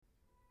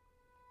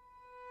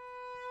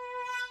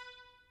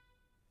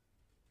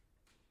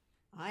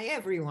Hi,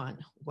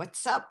 everyone.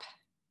 What's up?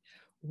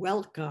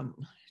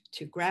 Welcome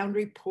to Ground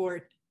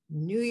Report,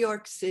 New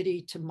York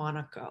City to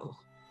Monaco.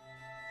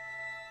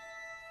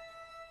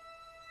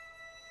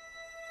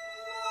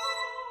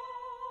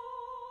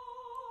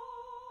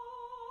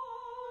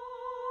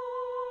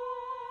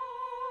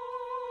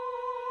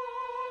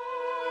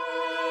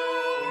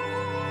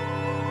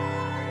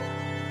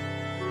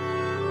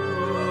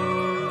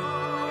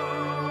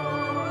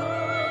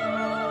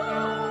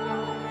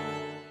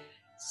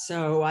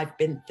 So I've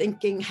been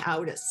thinking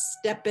how to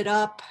step it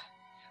up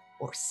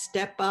or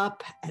step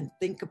up and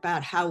think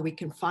about how we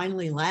can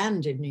finally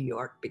land in New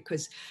York,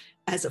 because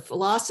as a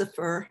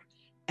philosopher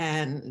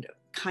and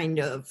kind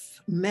of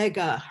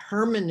mega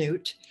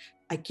hermeneut,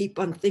 I keep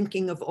on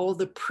thinking of all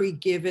the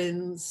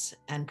pre-givens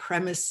and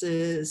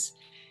premises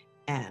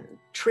and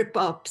trip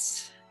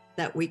ups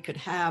that we could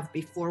have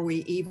before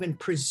we even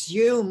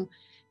presume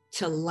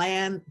to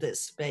land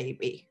this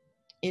baby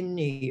in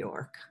New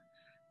York.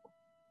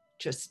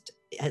 Just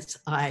as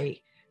I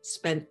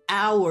spent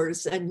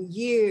hours and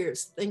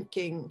years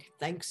thinking,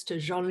 thanks to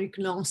Jean-Luc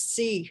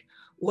Nancy,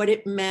 what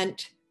it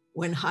meant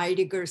when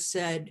Heidegger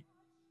said,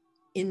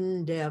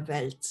 in der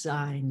Welt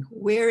sein.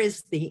 Where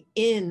is the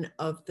in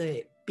of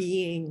the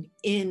being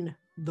in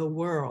the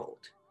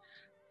world,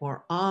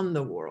 or on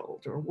the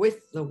world, or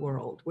with the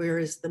world? Where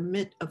is the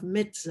mit of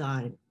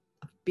Mitsein,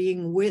 of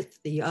being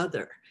with the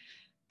other?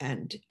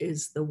 And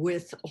is the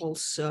with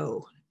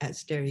also,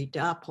 as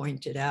Derrida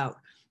pointed out,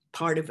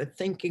 part of a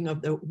thinking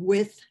of the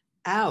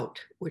without,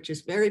 which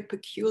is very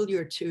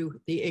peculiar to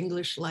the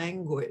English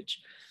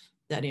language,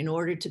 that in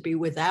order to be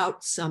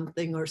without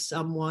something or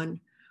someone,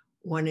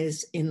 one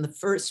is in the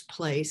first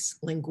place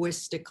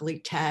linguistically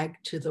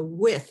tagged to the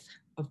with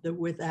of the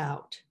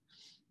without.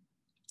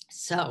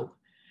 So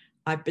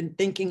I've been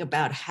thinking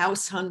about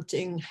house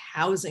hunting,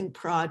 housing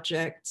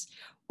projects,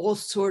 all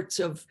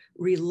sorts of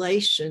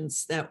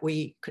relations that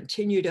we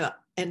continue to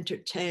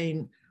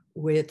entertain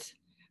with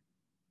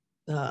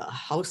the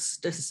house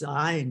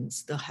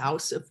designs, the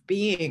house of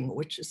being,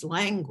 which is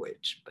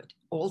language, but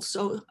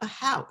also a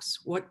house.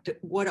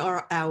 What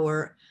are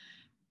our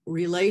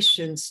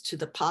relations to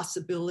the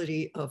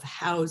possibility of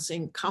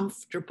housing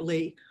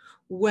comfortably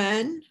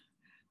when,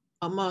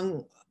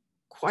 among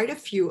quite a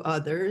few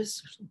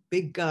others,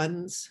 big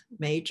guns,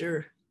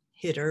 major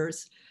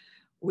hitters,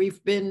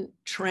 we've been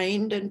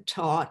trained and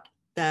taught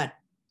that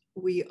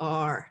we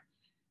are,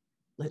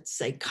 let's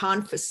say,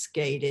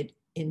 confiscated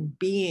in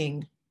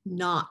being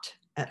not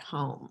at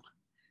home.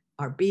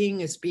 Our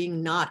being is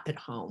being not at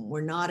home.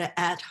 We're not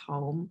at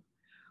home,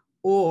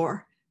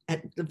 or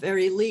at the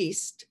very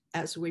least,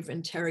 as we've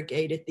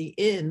interrogated the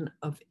in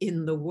of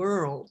in the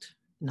world,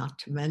 not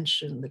to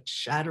mention the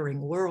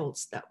shattering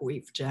worlds that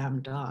we've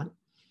jammed on,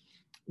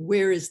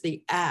 where is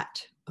the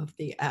at of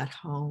the at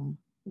home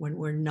when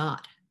we're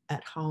not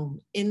at home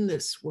in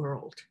this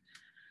world?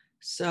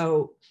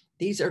 So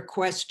these are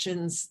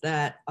questions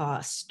that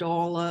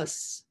stall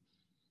us,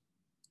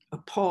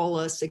 appall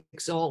us,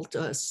 exalt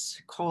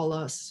us, call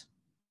us,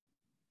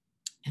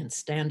 and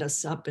stand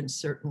us up in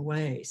certain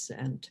ways.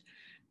 And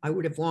I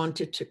would have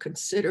wanted to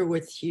consider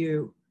with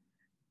you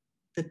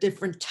the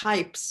different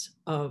types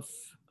of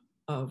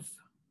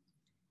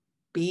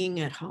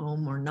being at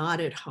home or not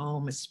at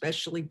home,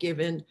 especially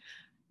given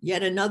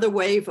yet another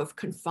wave of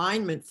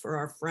confinement for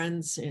our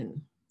friends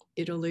in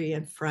Italy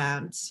and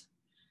France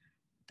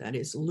that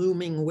is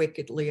looming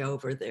wickedly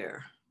over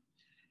their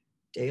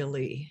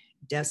daily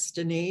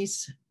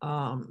destinies,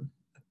 a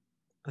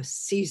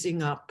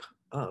seizing up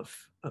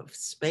of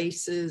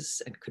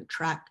spaces and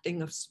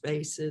contracting of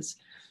spaces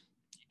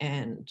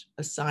and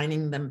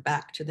assigning them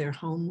back to their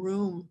home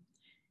room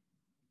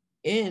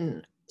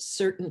in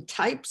certain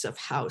types of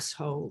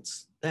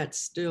households that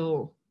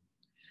still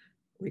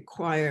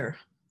require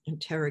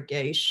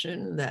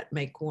interrogation, that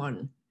make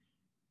one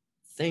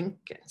think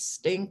and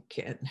stink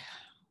and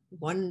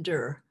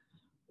wonder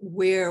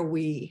where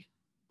we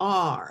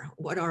are,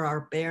 what are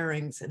our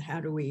bearings, and how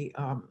do we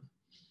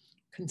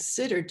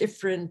consider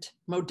different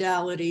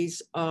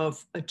modalities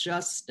of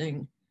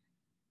adjusting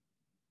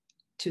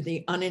to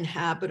the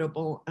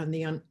uninhabitable and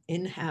the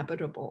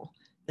uninhabitable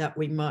that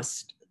we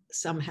must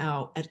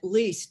somehow, at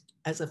least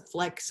as a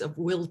flex of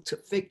will to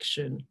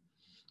fiction,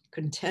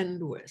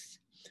 contend with.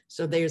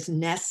 So there's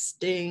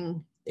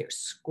nesting, there's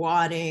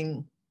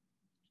squatting,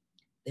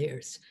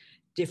 there's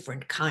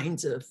different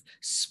kinds of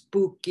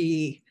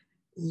spooky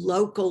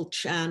local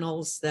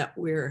channels that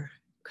we're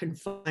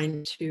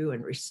confined to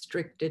and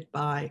restricted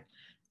by.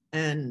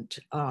 And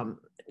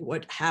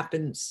what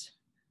happens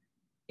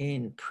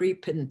in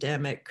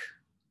pre-pandemic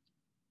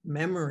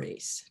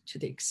memories, to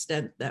the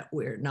extent that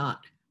we're not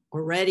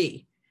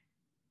already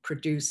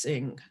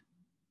producing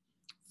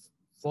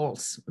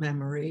false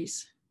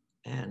memories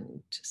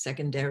and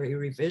secondary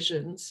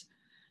revisions,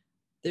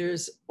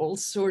 there's all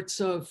sorts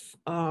of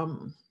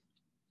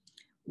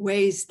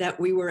ways that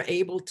we were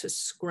able to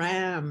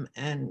scram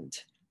and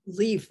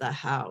leave the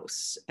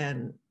house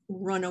and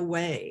run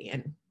away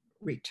and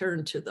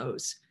return to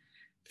those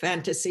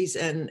fantasies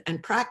and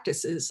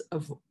practices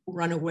of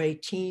runaway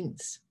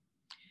teens.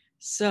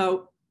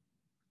 So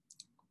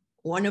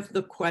one of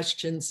the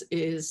questions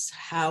is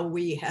how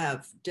we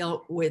have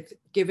dealt with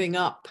giving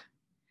up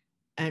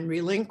and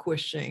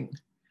relinquishing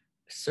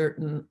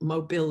certain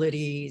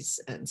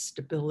mobilities and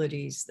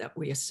stabilities that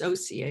we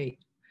associate,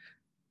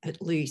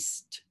 at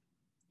least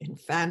in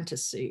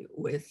fantasy,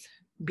 with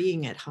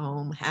being at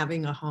home,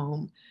 having a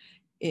home.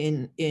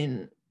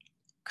 In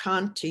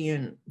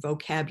Kantian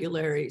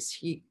vocabularies,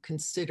 he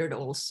considered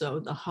also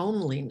the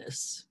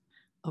homeliness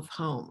of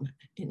home.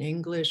 In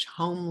English,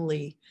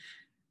 homely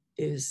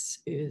is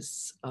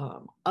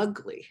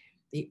ugly,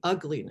 the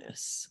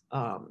ugliness.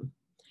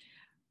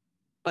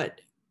 But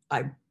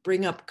I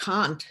bring up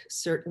Kant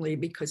certainly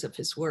because of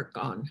his work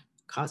on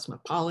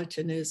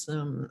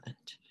cosmopolitanism.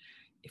 And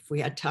if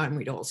we had time,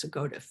 we'd also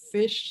go to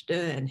Fichte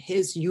and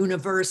his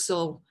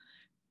universal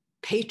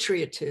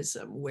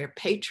patriotism, where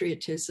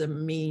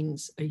patriotism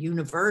means a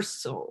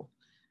universal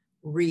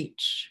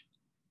reach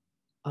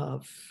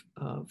of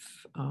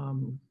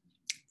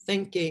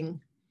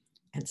thinking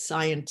and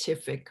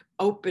scientific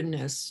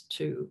openness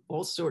to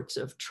all sorts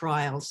of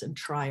trials and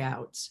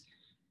tryouts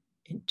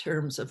in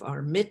terms of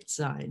our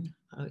Mitsein,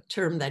 a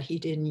term that he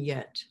didn't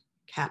yet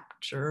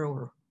capture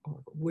or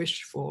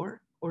wish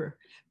for, but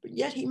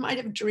yet he might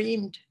have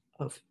dreamed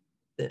of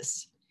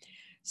this.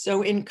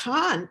 So in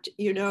Kant,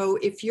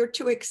 if you're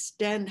to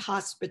extend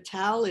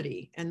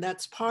hospitality, and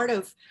that's part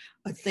of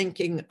a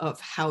thinking of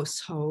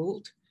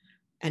household,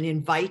 and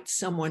invite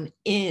someone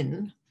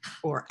in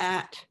or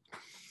at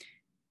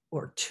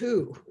or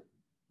to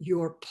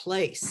your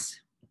place.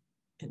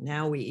 And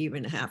now we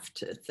even have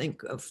to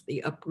think of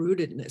the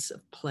uprootedness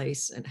of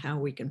place and how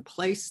we can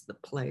place the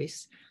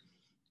place.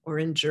 Or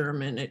in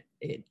German,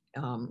 it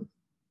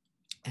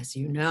as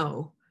you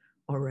know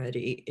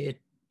already,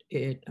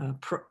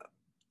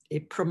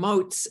 it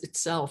promotes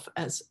itself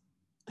as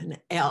an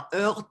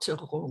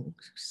Erörterung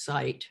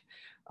site,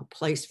 a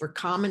place for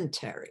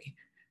commentary,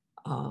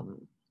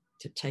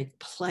 to take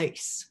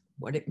place,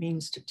 what it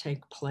means to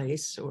take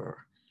place,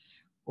 or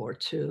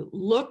to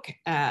look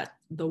at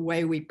the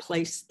way we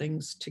place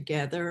things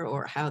together,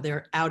 or how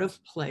they're out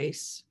of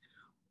place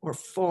or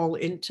fall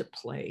into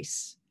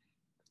place,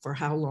 for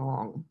how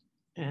long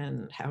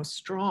and how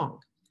strong.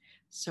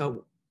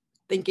 So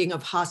thinking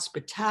of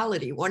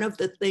hospitality, one of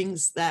the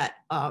things that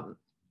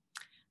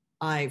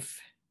I've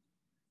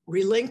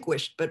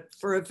relinquished, but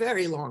for a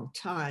very long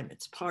time,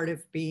 it's part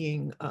of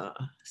being a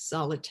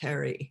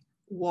solitary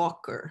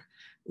walker,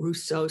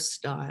 Rousseau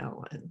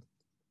style,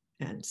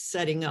 and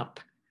setting up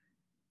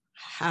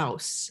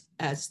house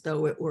as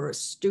though it were a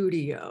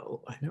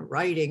studio and a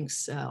writing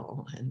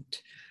cell, and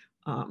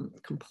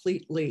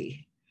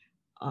completely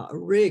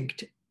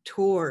rigged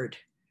toward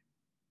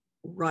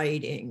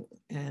writing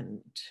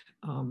and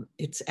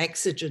its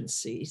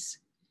exigencies.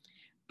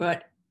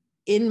 But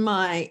in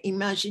my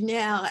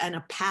imaginaire and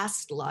a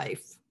past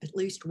life, at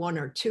least one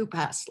or two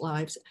past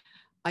lives,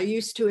 I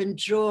used to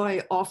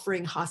enjoy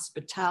offering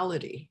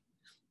hospitality.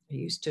 I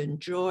used to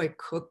enjoy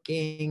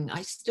cooking.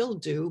 I still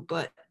do,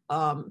 but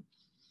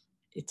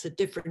it's a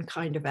different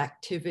kind of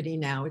activity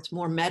now. It's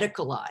more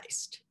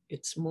medicalized.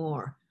 It's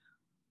more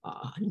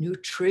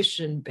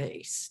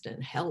nutrition-based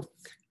and health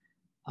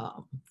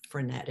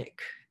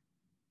frenetic.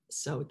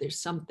 So there's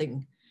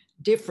something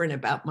different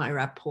about my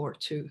rapport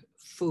to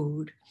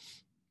food,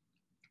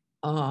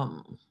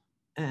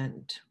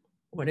 and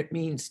what it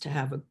means to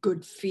have a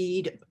good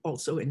feed,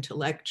 also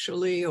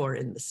intellectually or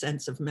in the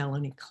sense of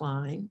Melanie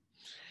Klein.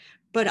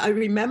 But I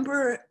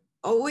remember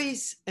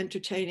always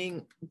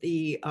entertaining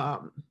the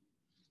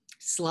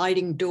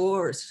sliding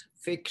doors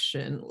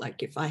fiction.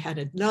 Like if I had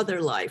another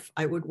life,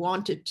 I would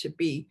want it to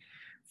be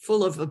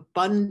full of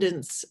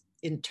abundance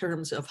in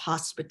terms of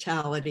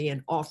hospitality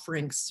and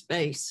offering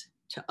space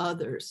to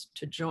others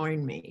to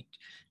join me,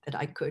 that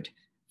I could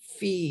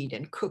feed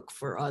and cook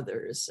for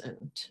others,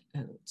 and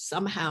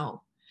somehow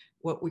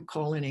what we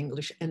call in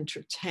English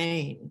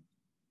entertain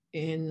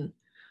in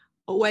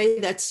a way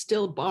that's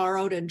still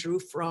borrowed and drew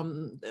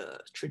from the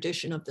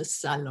tradition of the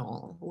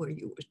salon, where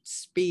you would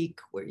speak,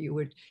 where you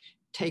would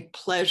take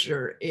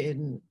pleasure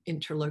in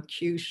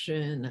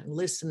interlocution and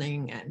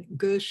listening and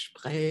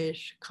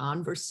Gespräch,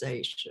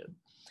 conversation.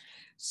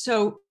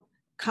 So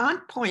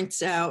Kant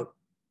points out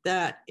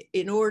that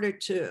in order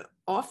to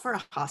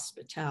offer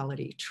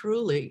hospitality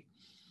truly,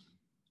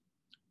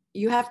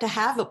 you have to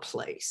have a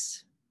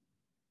place.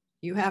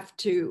 You have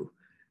to,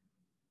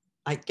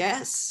 I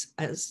guess,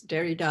 as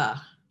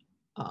Derrida,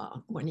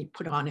 when he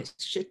put on his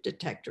shit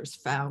detectors,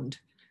 found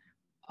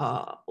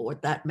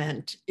what that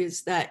meant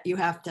is that you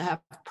have to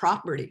have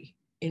property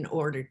in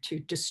order to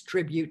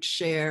distribute,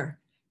 share,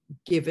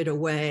 give it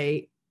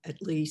away,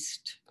 at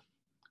least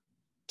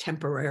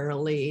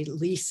temporarily,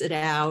 lease it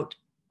out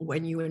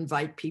when you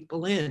invite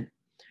people in.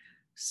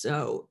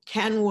 So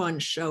can one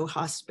show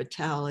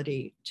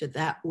hospitality to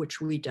that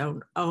which we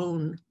don't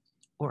own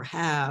or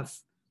have,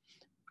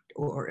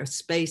 or a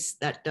space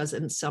that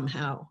doesn't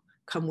somehow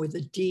come with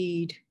a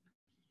deed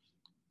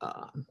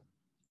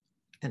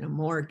and a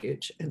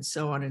mortgage, and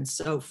so on and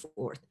so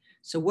forth?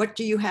 So what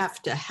do you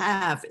have to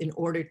have in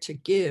order to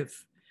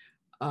give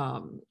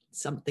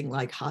something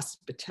like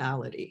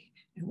hospitality,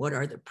 and what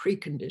are the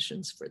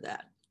preconditions for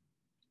that.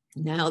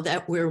 Now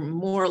that we're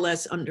more or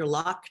less under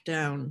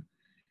lockdown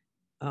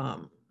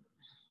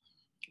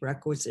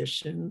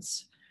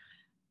requisitions,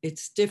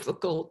 it's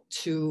difficult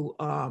to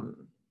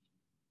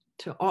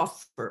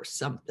offer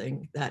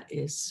something that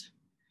is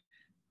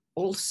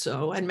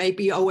also, and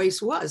maybe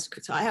always was,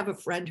 because I have a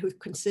friend who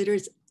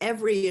considers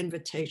every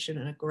invitation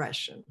an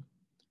aggression,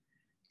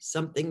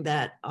 something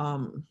that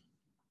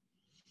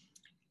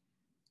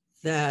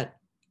that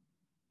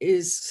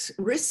is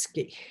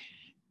risky.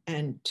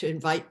 And to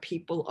invite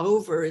people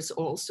over is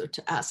also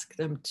to ask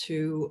them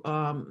to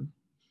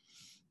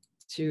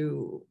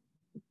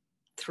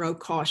throw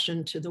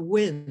caution to the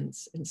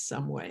winds in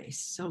some ways.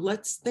 So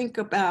let's think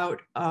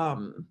about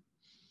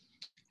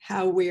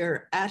how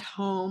we're at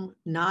home,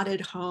 not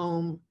at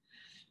home,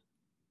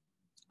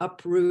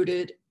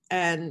 uprooted,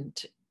 and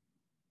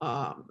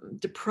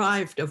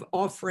deprived of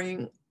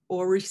offering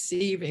or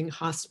receiving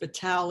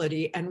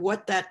hospitality, and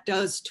what that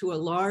does to a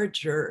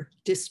larger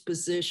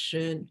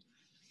disposition,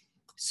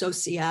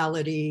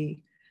 sociality,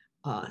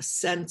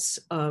 sense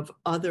of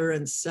other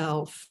and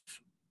self,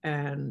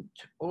 and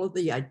all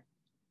the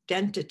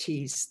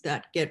identities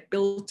that get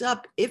built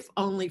up, if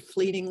only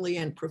fleetingly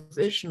and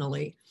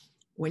provisionally,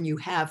 when you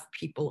have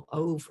people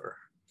over.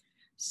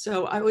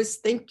 So I was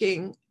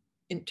thinking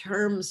in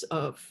terms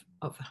of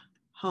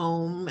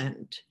home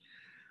and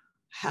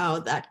how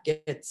that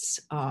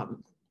gets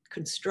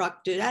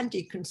constructed and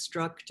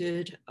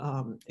deconstructed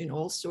in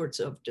all sorts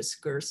of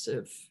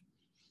discursive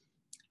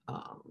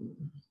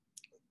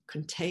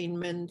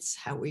containments,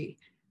 how we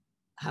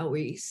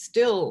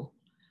still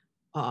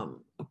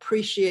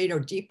appreciate or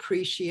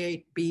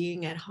depreciate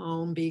being at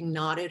home, being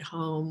not at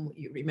home.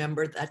 You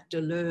remember that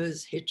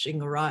Deleuze,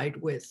 hitching a ride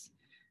with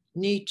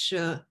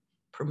Nietzsche,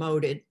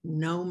 promoted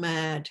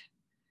nomad,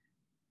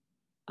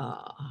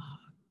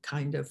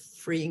 kind of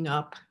freeing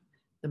up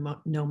the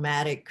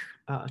nomadic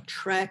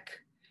trek.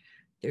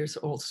 There's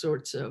all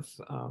sorts of,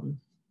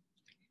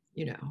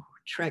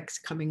 treks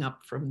coming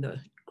up from the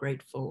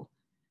Grateful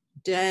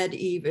Dead,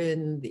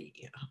 even the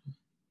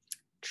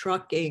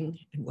trucking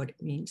and what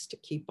it means to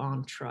keep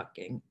on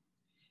trucking.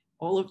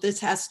 All of this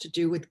has to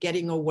do with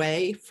getting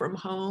away from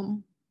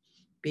home,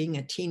 being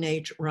a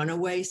teenage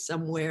runaway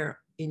somewhere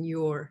in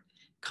your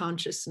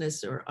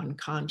consciousness or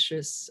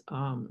unconscious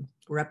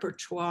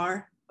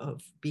repertoire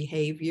of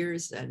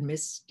behaviors and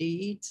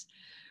misdeeds,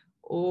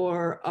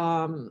 or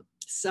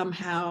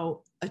somehow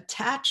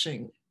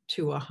attaching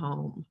to a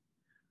home,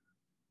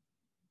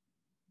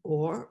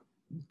 or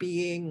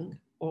being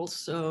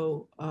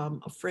also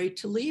afraid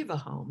to leave a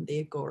home,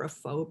 the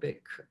agoraphobic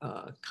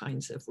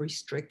kinds of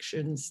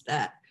restrictions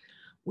that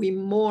we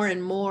more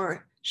and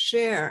more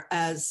share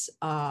as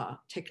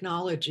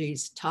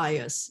technologies tie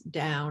us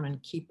down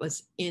and keep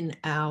us in,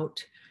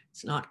 out.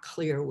 It's not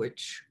clear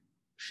which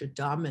should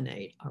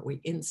dominate. Are we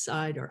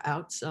inside or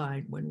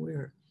outside when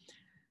we're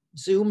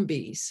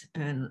zombies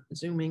and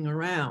zooming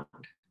around?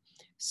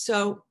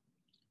 So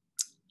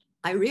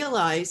I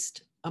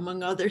realized,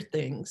 among other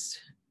things,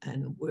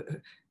 and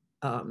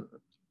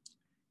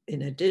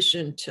in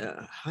addition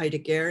to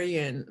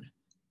Heideggerian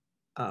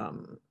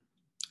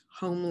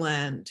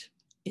homeland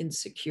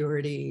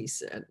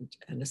insecurities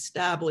and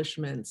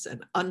establishments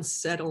and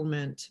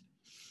unsettlement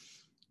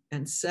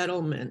and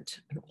settlement,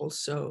 and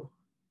also,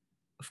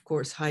 of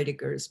course,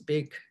 Heidegger's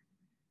big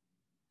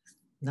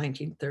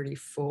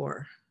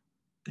 1934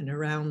 and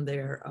around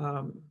there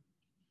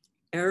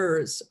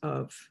errors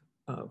of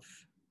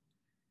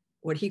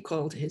what he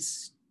called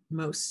his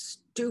most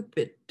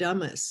stupid,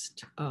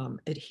 dumbest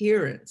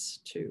adherence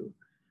to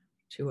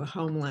a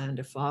homeland,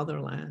 a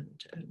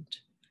fatherland, and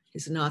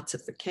his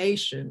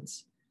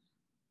Nazifications,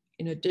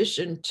 in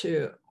addition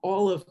to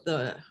all of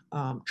the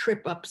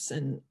trip-ups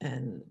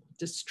and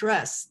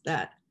distress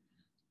that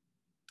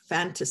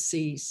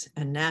fantasies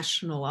and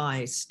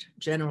nationalized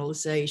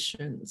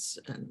generalizations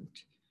and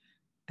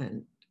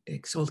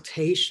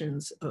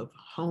exaltations of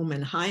home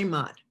and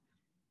Heimat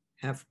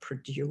have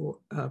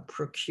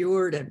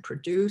procured and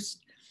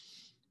produced.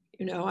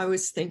 I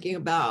was thinking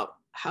about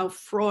how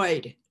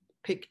Freud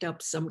picked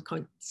up some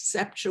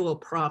conceptual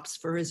props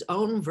for his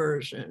own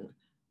version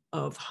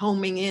of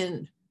homing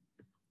in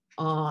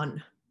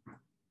on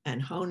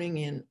and honing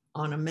in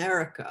on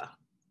America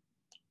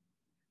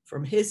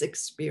from his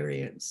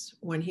experience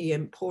when he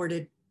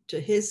imported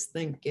to his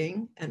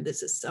thinking, and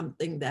this is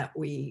something that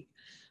we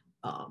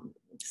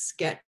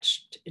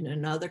sketched in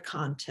another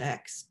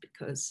context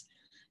because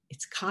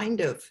it's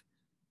kind of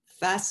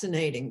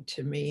fascinating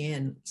to me.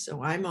 And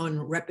so I'm on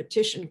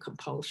repetition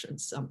compulsion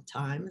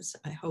sometimes.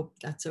 I hope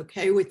that's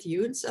okay with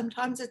you. And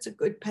sometimes it's a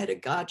good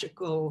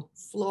pedagogical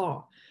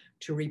flaw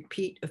to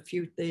repeat a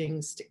few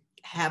things, to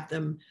have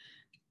them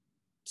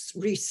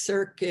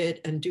recircuit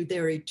and do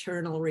their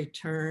eternal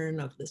return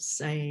of the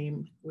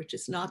same, which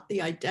is not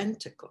the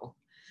identical.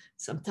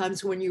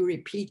 Sometimes when you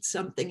repeat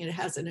something, it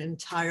has an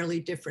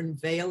entirely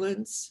different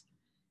valence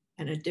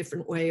and a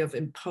different way of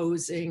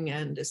imposing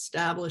and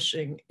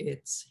establishing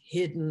its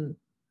hidden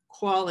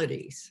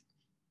qualities.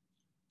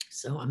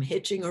 So I'm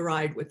hitching a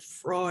ride with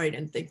Freud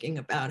and thinking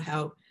about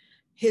how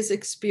his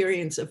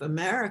experience of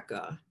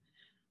America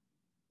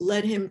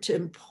led him to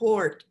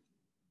import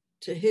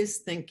to his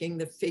thinking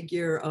the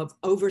figure of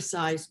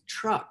oversized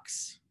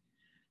trucks.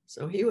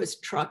 So he was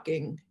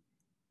trucking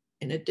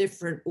in a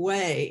different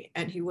way,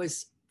 and he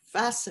was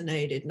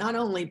fascinated not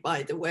only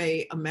by the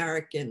way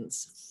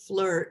Americans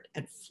flirt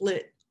and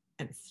flit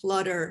and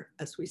flutter,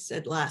 as we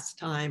said last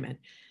time, and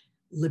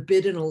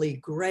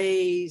libidinally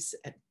graze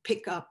and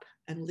pick up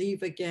and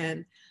leave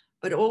again,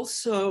 but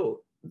also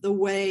the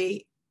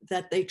way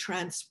that they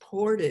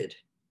transported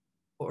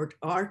or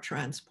are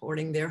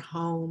transporting their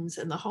homes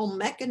and the whole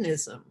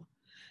mechanism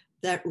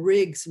that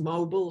rigs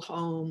mobile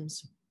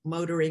homes,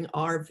 motoring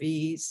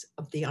RVs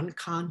of the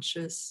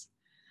unconscious,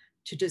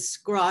 to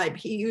describe,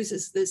 he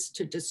uses this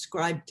to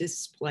describe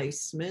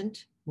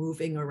displacement,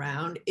 moving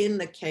around in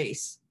the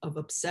case of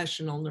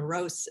obsessional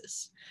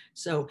neurosis.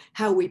 So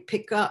how we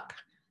pick up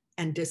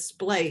and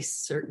displace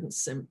certain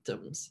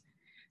symptoms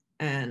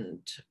and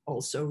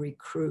also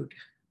recruit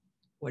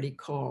what he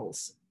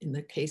calls, in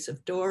the case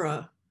of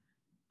Dora,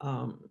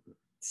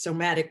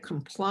 somatic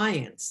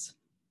compliance.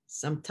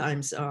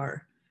 Sometimes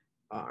our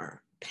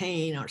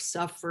pain, our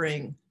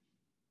suffering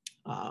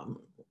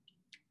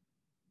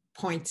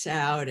points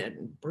out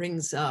and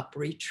brings up,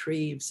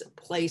 retrieves a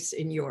place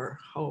in your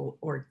whole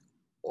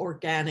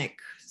organic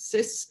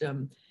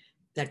system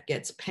that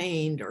gets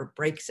pained or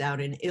breaks out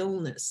in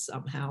illness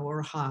somehow,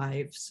 or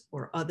hives,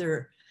 or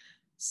other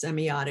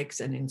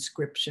semiotics and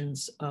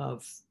inscriptions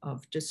of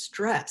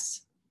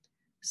distress.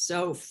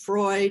 So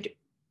Freud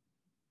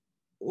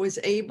was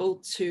able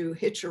to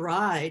hitch a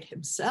ride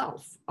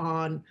himself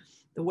on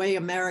the way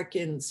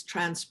Americans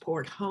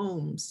transport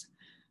homes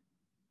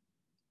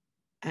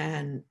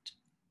and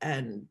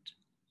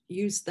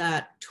use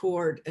that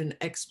toward an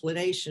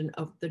explanation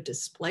of the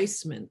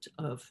displacement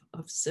of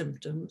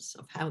symptoms,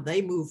 of how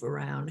they move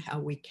around, how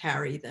we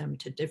carry them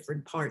to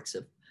different parts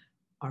of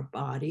our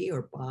body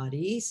or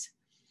bodies.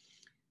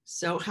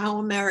 So how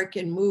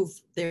Americans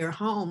move their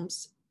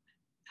homes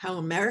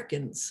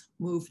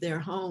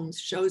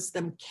shows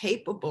them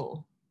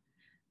capable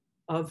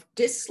of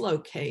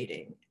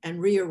dislocating and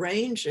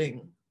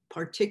rearranging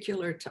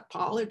particular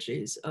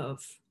topologies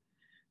of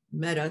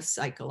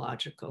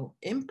meta-psychological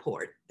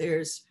import.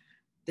 There's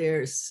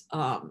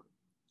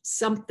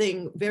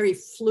something very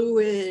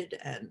fluid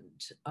and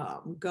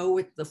go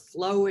with the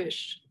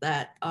flowish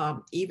that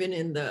even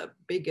in the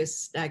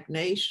biggest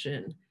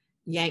stagnation,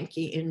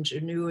 Yankee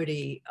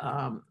ingenuity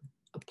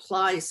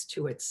applies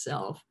to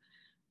itself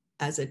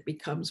as it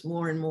becomes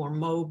more and more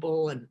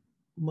mobile and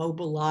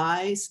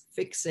mobilized,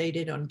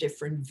 fixated on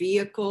different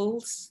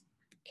vehicles,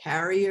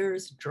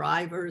 carriers,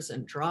 drivers,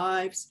 and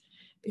drives.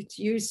 It's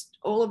used,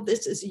 all of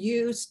this is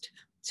used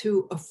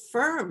to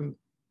affirm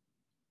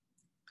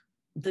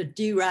the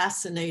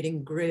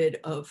deracinating grid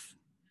of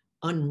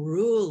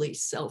unruly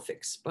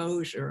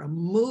self-exposure, a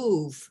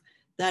move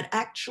that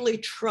actually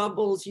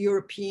troubles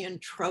European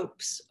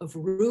tropes of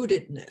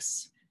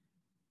rootedness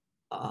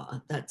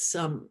that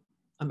some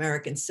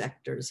American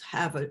sectors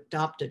have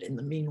adopted in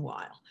the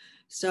meanwhile.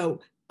 So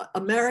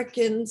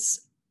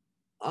Americans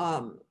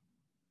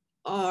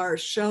are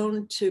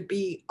shown to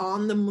be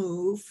on the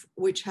move,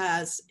 which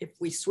has, if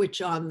we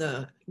switch on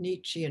the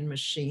Nietzschean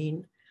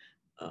machine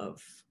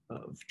of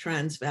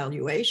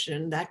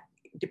transvaluation, that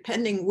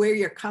depending where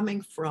you're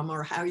coming from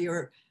or how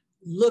you're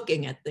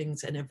looking at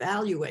things and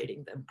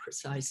evaluating them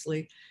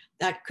precisely,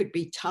 that could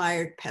be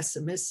tired,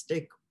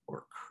 pessimistic,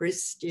 or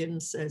Christian,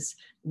 says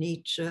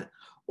Nietzsche,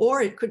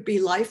 or it could be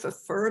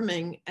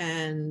life-affirming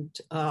and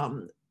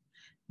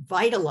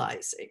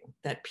vitalizing,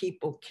 that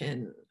people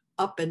can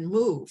up and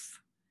move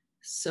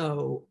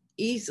so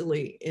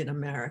easily in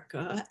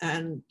America,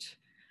 and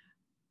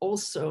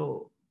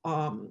also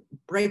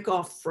break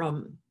off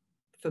from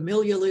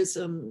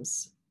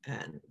familialisms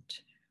and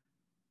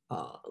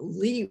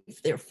leave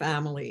their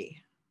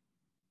family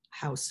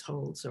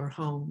households or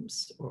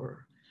homes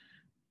or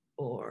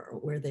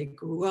where they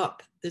grew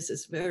up. This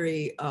is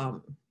very,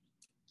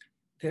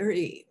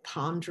 very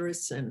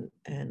ponderous and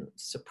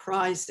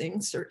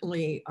surprising.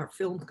 Certainly our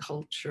film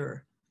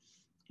culture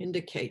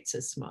indicates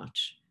as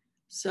much.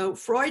 So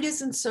Freud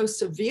isn't so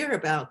severe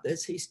about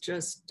this. He's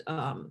just,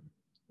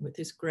 with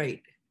his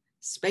great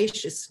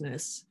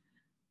spaciousness,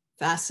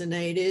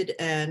 fascinated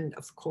and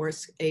of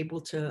course able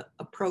to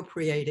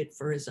appropriate it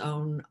for his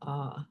own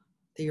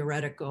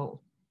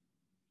theoretical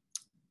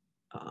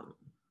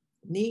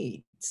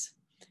needs.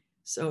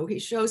 So he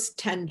shows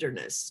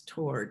tenderness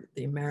toward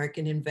the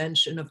American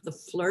invention of the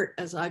flirt,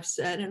 as I've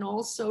said, and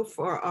also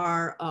for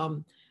our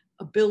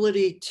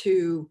ability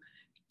to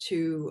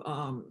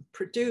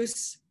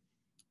produce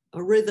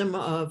a rhythm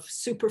of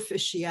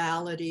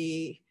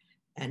superficiality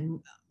and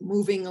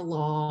moving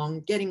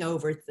along, getting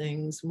over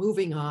things,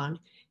 moving on,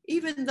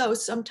 even though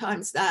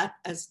sometimes that,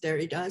 as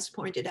Derrida has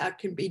pointed out,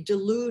 can be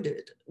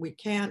diluted. We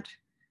can't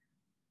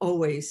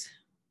always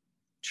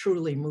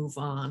truly move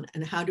on.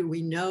 And how do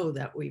we know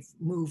that we've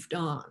moved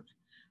on?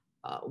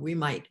 We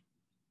might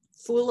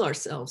fool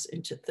ourselves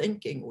into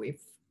thinking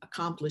we've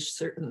accomplish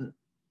certain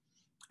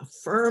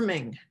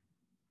affirming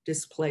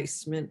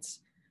displacements,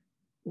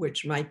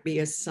 which might be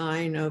a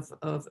sign of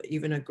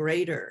even a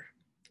greater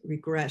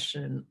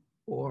regression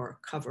or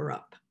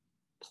cover-up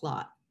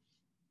plot.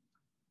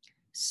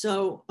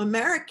 So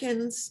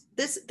Americans,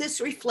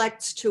 this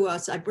reflects to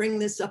us, I bring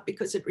this up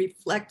because it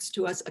reflects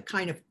to us a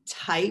kind of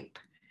type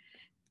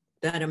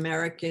that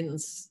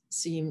Americans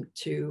seem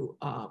to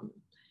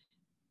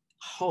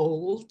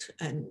hold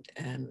and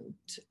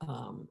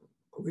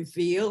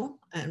reveal,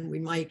 and we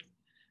might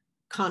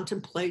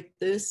contemplate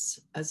this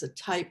as a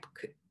type,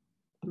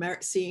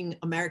 seeing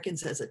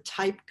Americans as a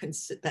type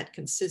that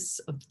consists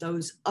of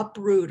those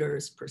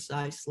uprooters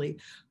precisely,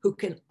 who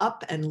can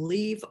up and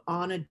leave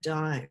on a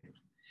dime.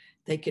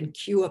 They can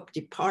queue up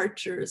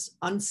departures,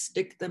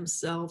 unstick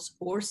themselves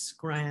or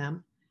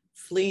scram,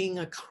 fleeing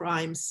a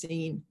crime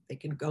scene. They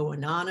can go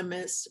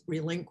anonymous,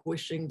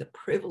 relinquishing the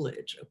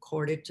privilege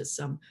accorded to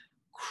some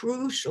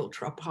crucial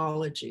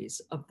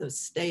topologies of the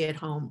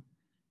stay-at-home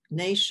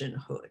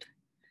nationhood.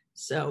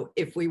 So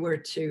if we were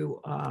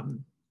to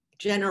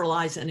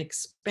generalize and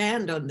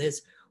expand on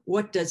this,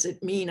 what does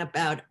it mean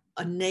about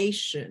a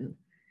nation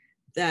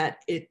that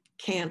it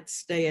can't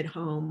stay at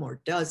home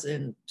or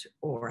doesn't,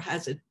 or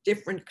has a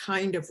different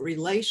kind of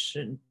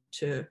relation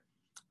to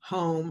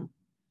home,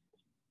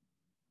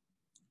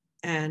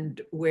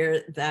 and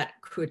where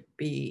that could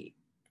be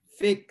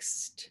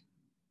fixed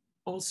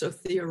also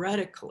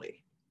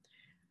theoretically?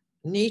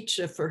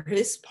 Nietzsche, for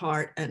his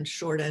part and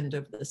short end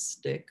of the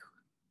stick,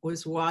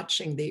 was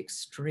watching the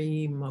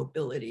extreme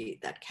mobility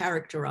that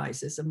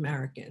characterizes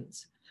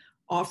Americans,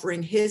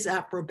 offering his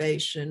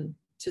approbation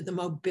to the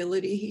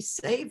mobility he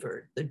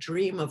savored, the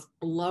dream of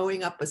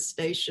blowing up a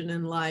station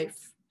in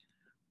life,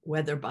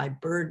 whether by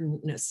burden,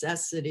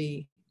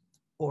 necessity,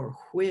 or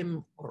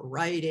whim, or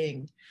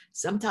writing.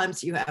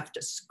 Sometimes you have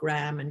to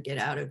scram and get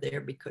out of there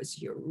because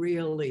you're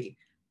really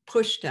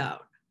pushed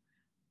out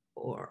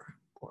or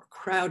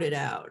crowded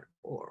out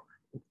or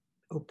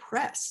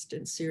oppressed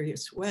in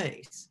serious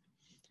ways.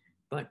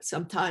 But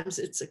sometimes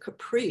it's a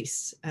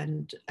caprice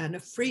and a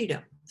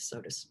freedom,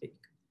 so to speak.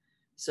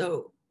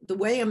 So the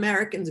way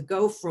Americans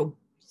go for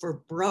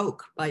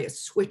broke by a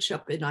switch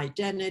up in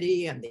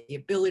identity and the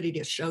ability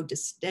to show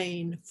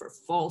disdain for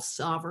false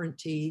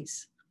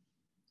sovereignties,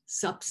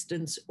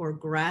 substance or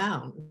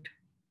ground,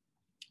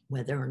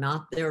 whether or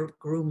not they're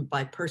groomed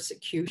by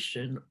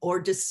persecution or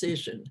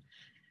decision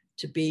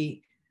to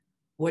be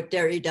what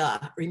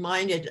Derrida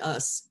reminded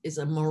us is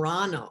a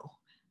Marrano,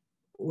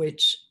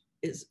 which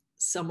is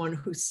someone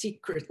who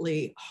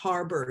secretly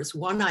harbors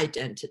one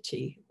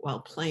identity while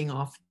playing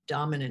off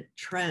dominant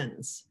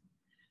trends.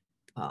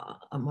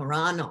 A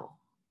Marrano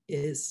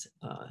is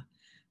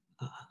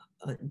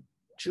a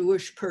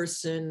Jewish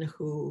person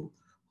who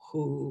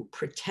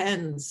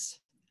pretends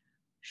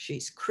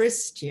she's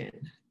Christian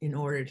in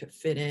order to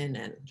fit in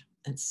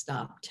and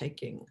stop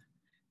taking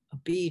a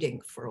beating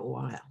for a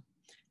while.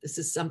 This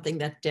is something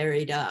that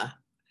Derrida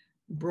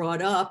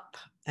brought up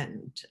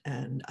and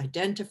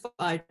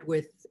identified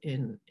with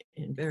in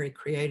very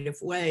creative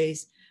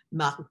ways.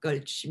 Marc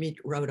Goldschmidt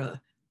wrote a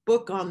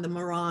book on the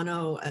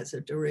Marrano as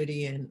a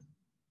Derridian,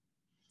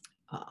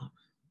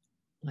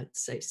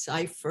 let's say,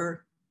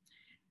 cipher.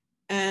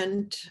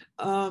 And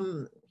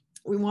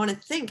we want to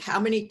think how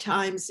many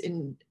times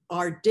in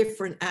our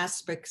different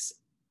aspects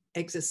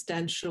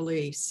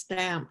existentially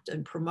stamped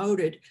and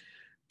promoted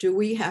do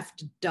we have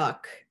to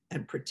duck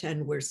and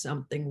pretend we're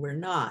something we're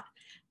not.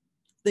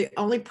 The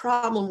only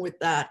problem with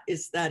that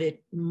is that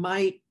it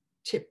might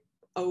tip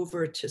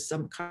over to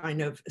some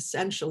kind of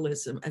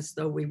essentialism, as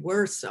though we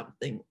were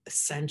something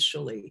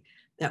essentially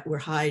that we're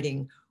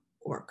hiding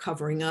or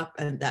covering up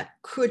and that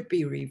could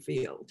be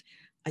revealed.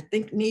 I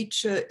think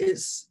Nietzsche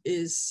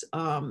is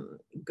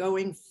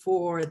going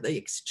for the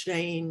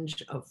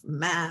exchange of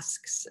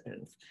masks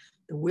and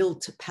the will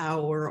to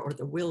power or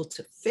the will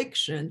to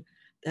fiction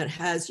that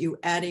has you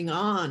adding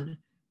on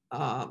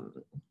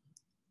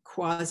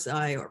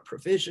quasi or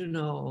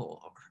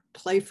provisional or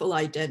playful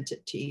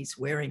identities,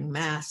 wearing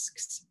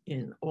masks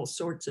in all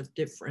sorts of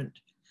different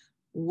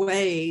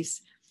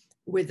ways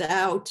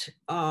without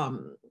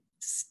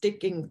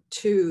sticking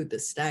to the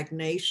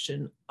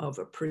stagnation of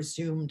a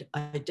presumed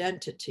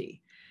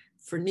identity.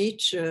 For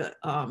Nietzsche,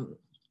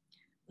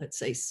 let's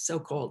say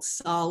so-called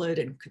solid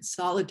and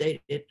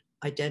consolidated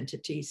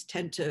identities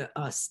tend to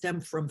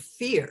stem from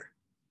fear.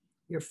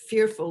 You're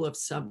fearful of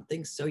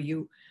something, so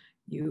you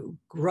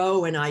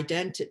grow an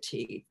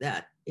identity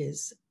that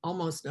is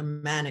almost a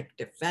manic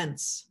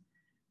defense,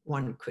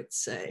 one could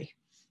say.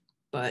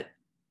 But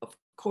of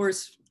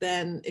course,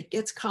 then it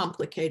gets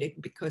complicated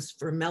because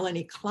for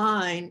Melanie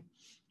Klein,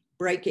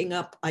 breaking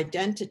up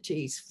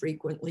identities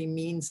frequently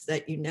means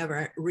that you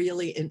never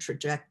really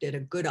introjected a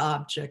good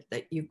object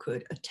that you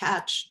could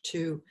attach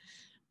to.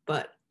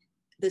 But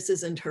this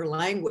isn't her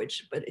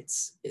language, but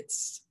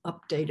it's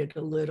updated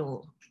a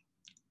little,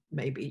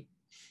 maybe.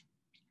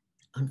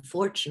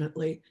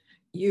 Unfortunately,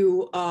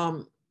 you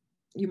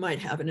might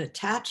have an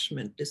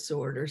attachment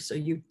disorder, so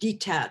you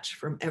detach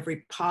from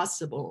every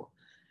possible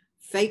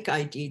fake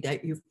ID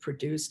that you've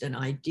produced, an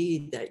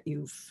ID that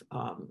you've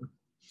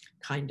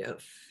kind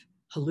of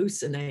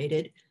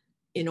hallucinated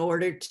in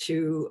order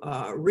to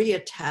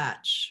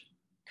reattach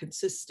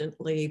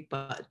consistently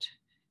but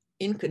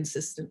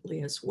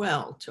inconsistently as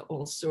well to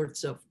all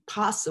sorts of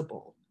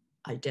possible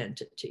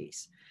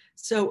identities.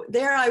 So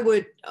there I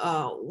would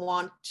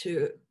want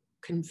to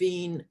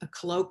convene a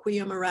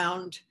colloquium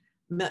around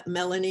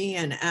Melanie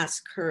and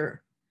ask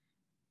her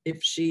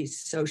if she's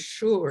so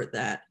sure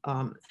that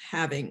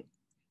having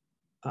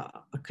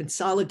a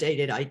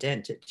consolidated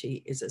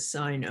identity is a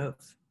sign of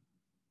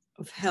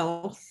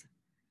health,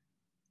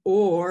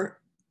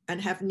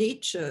 and have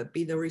Nietzsche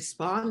be the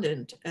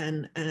respondent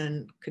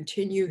and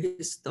continue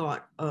his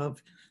thought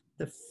of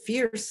the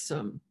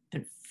fearsome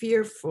and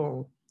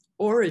fearful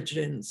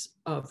origins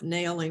of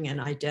nailing an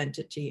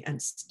identity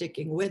and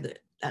sticking with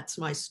it. That's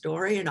my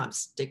story and I'm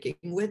sticking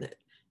with it.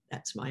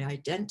 That's my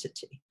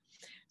identity.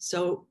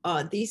 So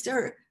these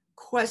are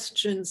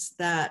questions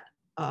that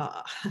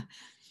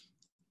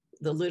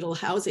the little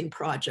housing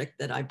project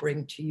that I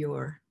bring to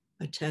your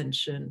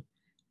attention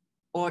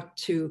ought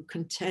to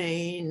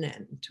contain,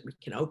 and we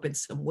can open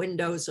some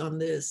windows on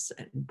this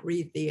and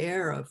breathe the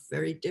air of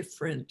very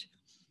different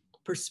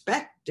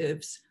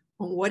perspectives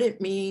on what it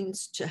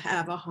means to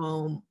have a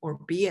home or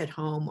be at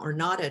home or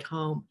not at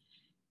home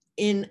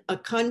in a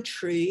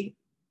country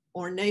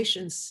or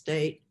nation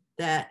state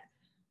that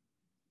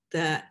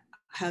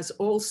has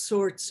all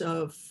sorts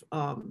of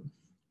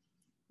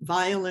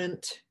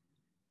violent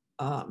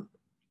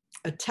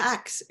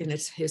attacks in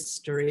its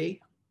history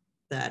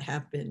that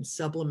have been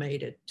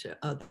sublimated to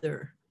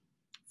other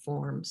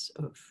forms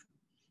of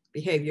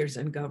behaviors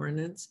and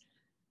governance,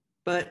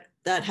 but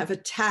that have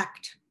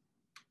attacked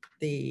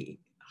the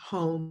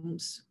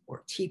homes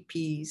or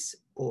teepees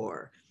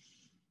or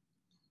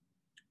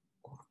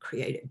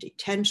created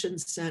detention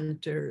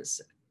centers,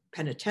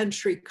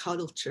 penitentiary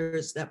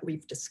cultures that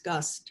we've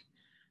discussed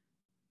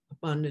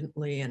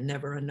abundantly and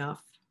never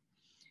enough.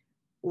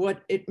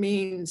 What it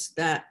means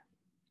that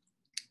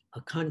a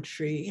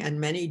country, and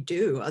many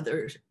do,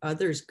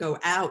 others go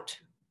out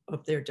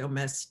of their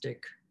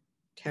domestic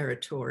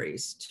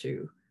territories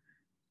to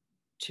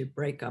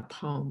break up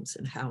homes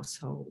and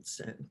households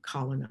and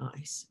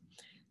colonize.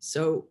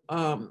 So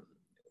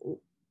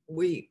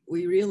we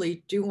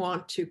really do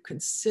want to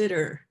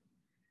consider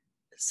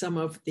some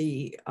of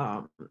the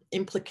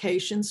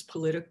implications,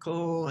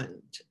 political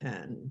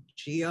and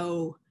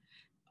geo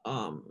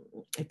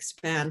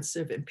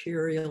expansive,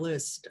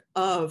 imperialist,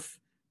 of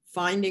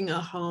finding a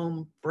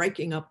home,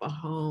 breaking up a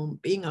home,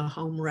 being a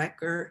home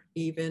wrecker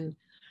even,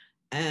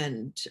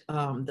 and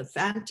the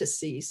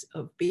fantasies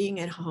of being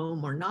at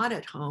home or not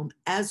at home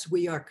as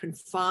we are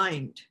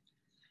confined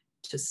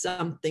to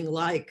something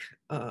like,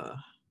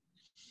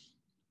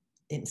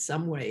 in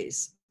some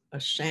ways, a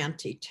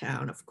shanty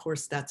town. Of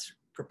course, that's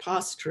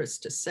preposterous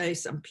to say.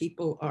 Some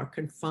people are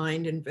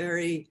confined in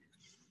very,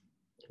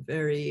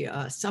 very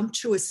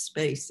sumptuous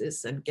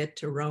spaces and get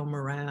to roam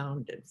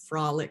around and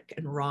frolic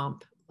and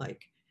romp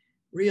like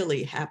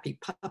really happy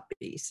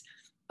puppies.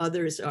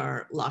 Others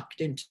are locked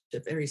into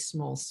very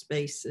small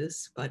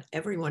spaces, but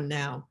everyone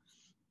now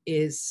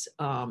is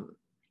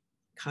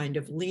kind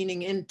of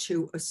leaning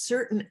into a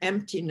certain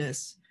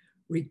emptiness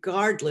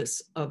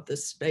regardless of the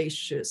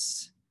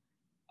spacious,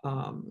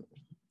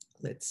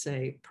 let's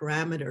say,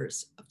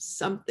 parameters of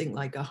something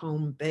like a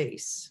home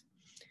base.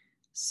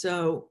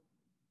 So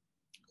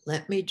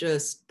let me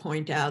just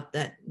point out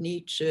that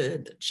Nietzsche,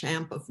 the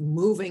champ of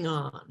moving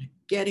on,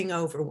 getting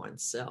over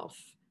oneself,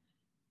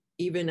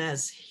 even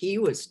as he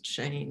was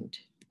chained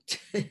to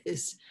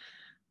his,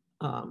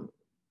 to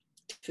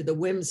the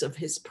whims of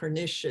his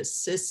pernicious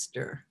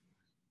sister,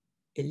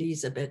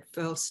 Elisabeth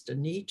Förster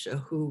Nietzsche,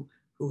 who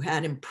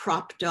had him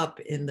propped up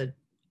in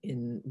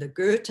the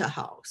Goethe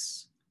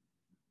house,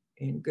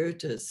 in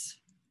Goethe's,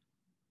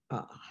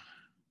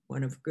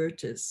 one of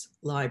Goethe's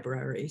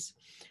libraries,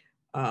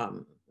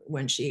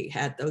 when she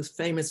had those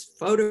famous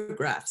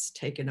photographs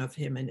taken of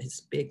him and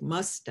his big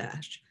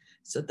mustache.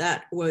 So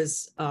that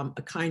was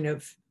a kind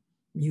of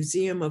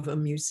museum of a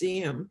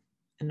museum.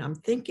 And I'm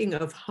thinking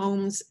of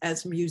homes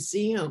as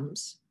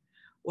museums.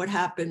 What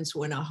happens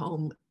when a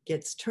home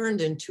gets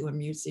turned into a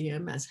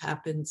museum, as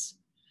happens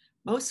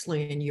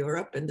mostly in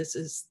Europe? And this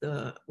is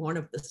one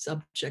of the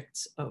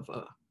subjects of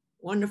a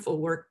wonderful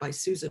work by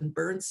Susan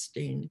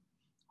Bernstein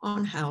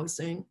on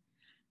housing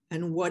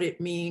and what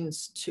it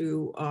means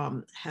to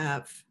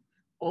have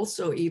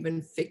also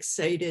even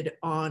fixated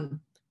on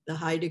the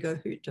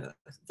Heidegger Hütte,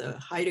 the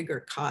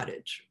Heidegger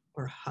cottage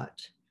or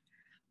hut,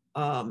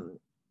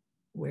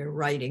 where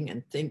writing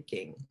and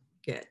thinking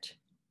get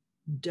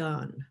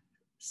done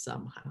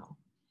somehow.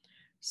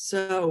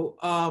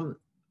 So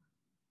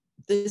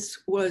this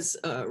was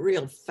a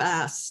real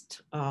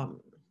fast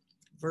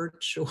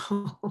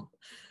virtual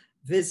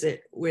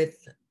visit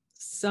with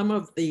some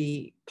of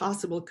the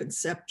possible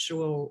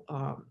conceptual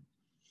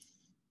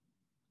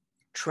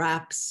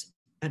traps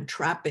and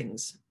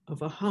trappings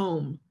of a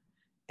home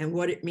and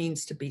what it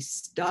means to be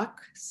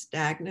stuck,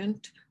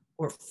 stagnant,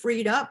 or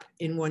freed up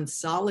in one's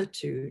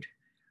solitude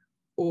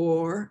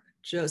or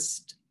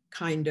just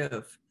kind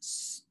of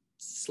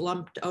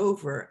slumped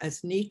over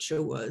as Nietzsche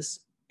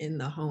was in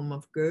the home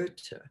of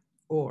Goethe,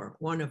 or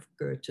one of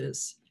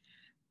Goethe's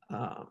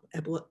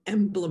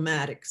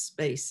emblematic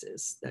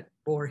spaces that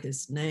bore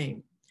his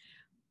name.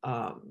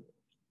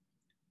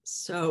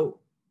 So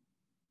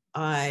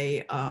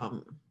I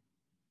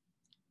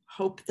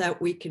hope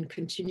that we can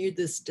continue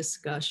this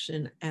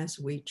discussion as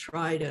we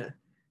try to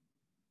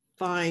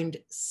find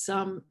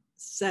some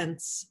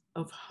sense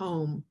of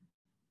home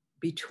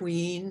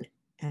between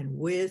and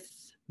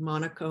with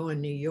Monaco and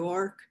New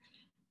York,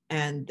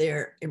 and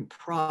their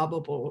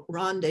improbable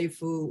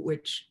rendezvous,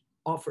 which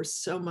offers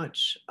so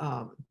much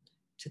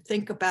to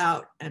think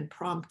about and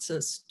prompts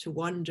us to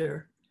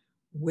wonder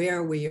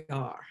where we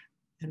are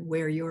and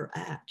where you're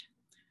at.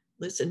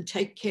 Listen,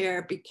 take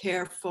care, be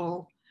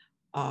careful.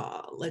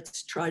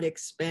 Let's try to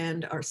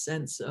expand our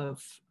sense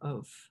of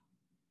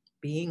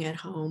being at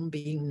home,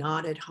 being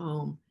not at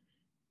home,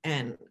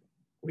 and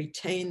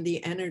retain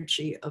the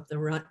energy of the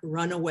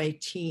runaway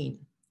teen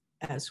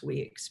as we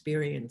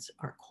experience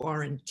our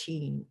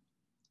quarantine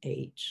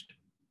age.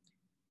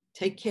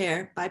 Take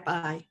care.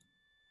 Bye-bye.